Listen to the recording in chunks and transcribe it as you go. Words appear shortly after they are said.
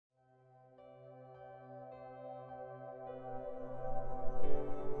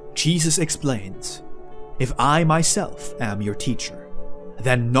Jesus explains, "If I myself am your teacher,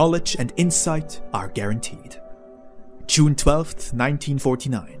 then knowledge and insight are guaranteed." June 12th,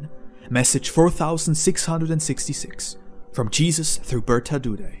 1949, message 4666, from Jesus through Bertha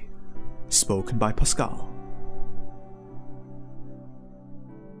Dudde, spoken by Pascal.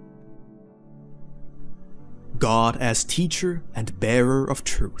 God as teacher and bearer of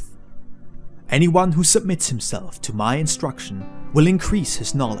truth. Anyone who submits himself to my instruction will increase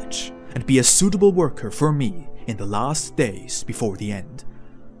his knowledge and be a suitable worker for me in the last days before the end.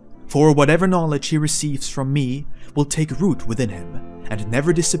 For whatever knowledge he receives from me will take root within him and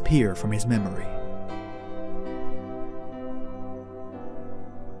never disappear from his memory.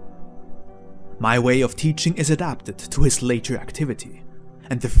 My way of teaching is adapted to his later activity,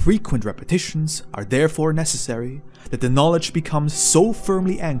 and the frequent repetitions are therefore necessary that the knowledge becomes so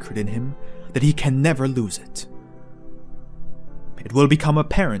firmly anchored in him that he can never lose it. It will become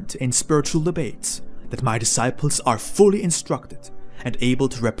apparent in spiritual debates that my disciples are fully instructed and able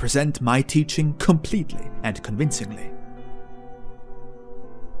to represent my teaching completely and convincingly.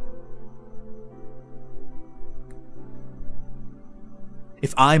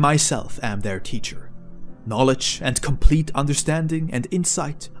 If I myself am their teacher, knowledge and complete understanding and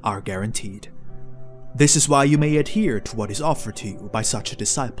insight are guaranteed. This is why you may adhere to what is offered to you by such a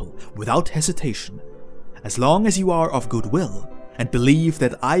disciple without hesitation, as long as you are of good will and believe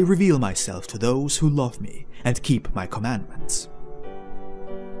that I reveal myself to those who love me and keep my commandments.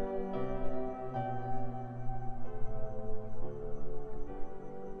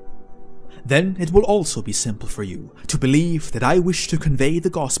 Then it will also be simple for you to believe that I wish to convey the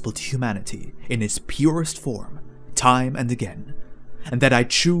gospel to humanity in its purest form, time and again, and that I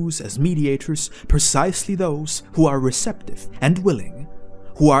choose as mediators precisely those who are receptive and willing,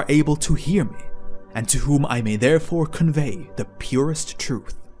 who are able to hear me, and to whom I may therefore convey the purest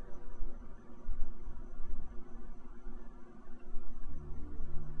truth.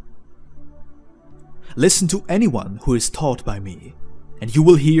 Listen to anyone who is taught by me, and you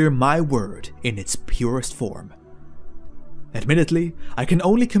will hear my word in its purest form. Admittedly, I can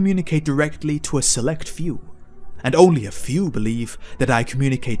only communicate directly to a select few, and only a few believe that I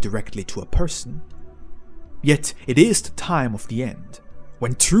communicate directly to a person. Yet it is the time of the end,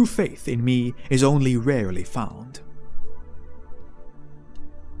 when true faith in me is only rarely found.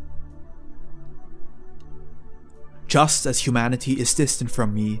 Just as humanity is distant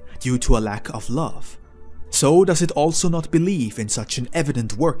from me due to a lack of love, so does it also not believe in such an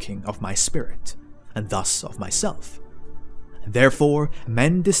evident working of my spirit, and thus of myself. Therefore,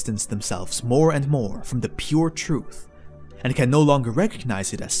 men distance themselves more and more from the pure truth, and can no longer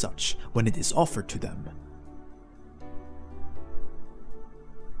recognize it as such when it is offered to them.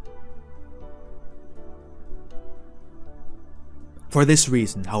 For this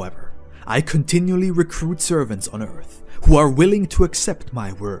reason, however, I continually recruit servants on earth who are willing to accept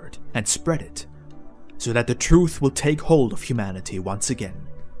my word and spread it, so that the truth will take hold of humanity once again,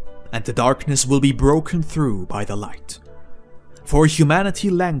 and the darkness will be broken through by the light. For humanity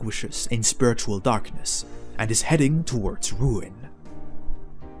languishes in spiritual darkness and is heading towards ruin.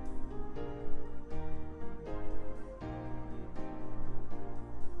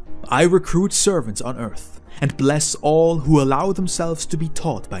 I recruit servants on earth and bless all who allow themselves to be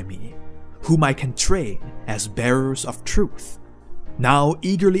taught by me, whom I can train as bearers of truth, now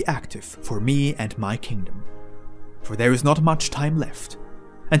eagerly active for me and my kingdom. For there is not much time left,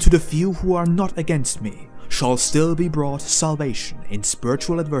 and to the few who are not against me shall still be brought salvation in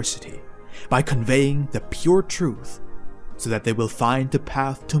spiritual adversity by conveying the pure truth, so that they will find the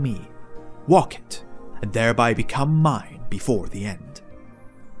path to me, walk it, and thereby become mine before the end.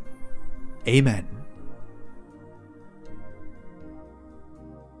 Amen.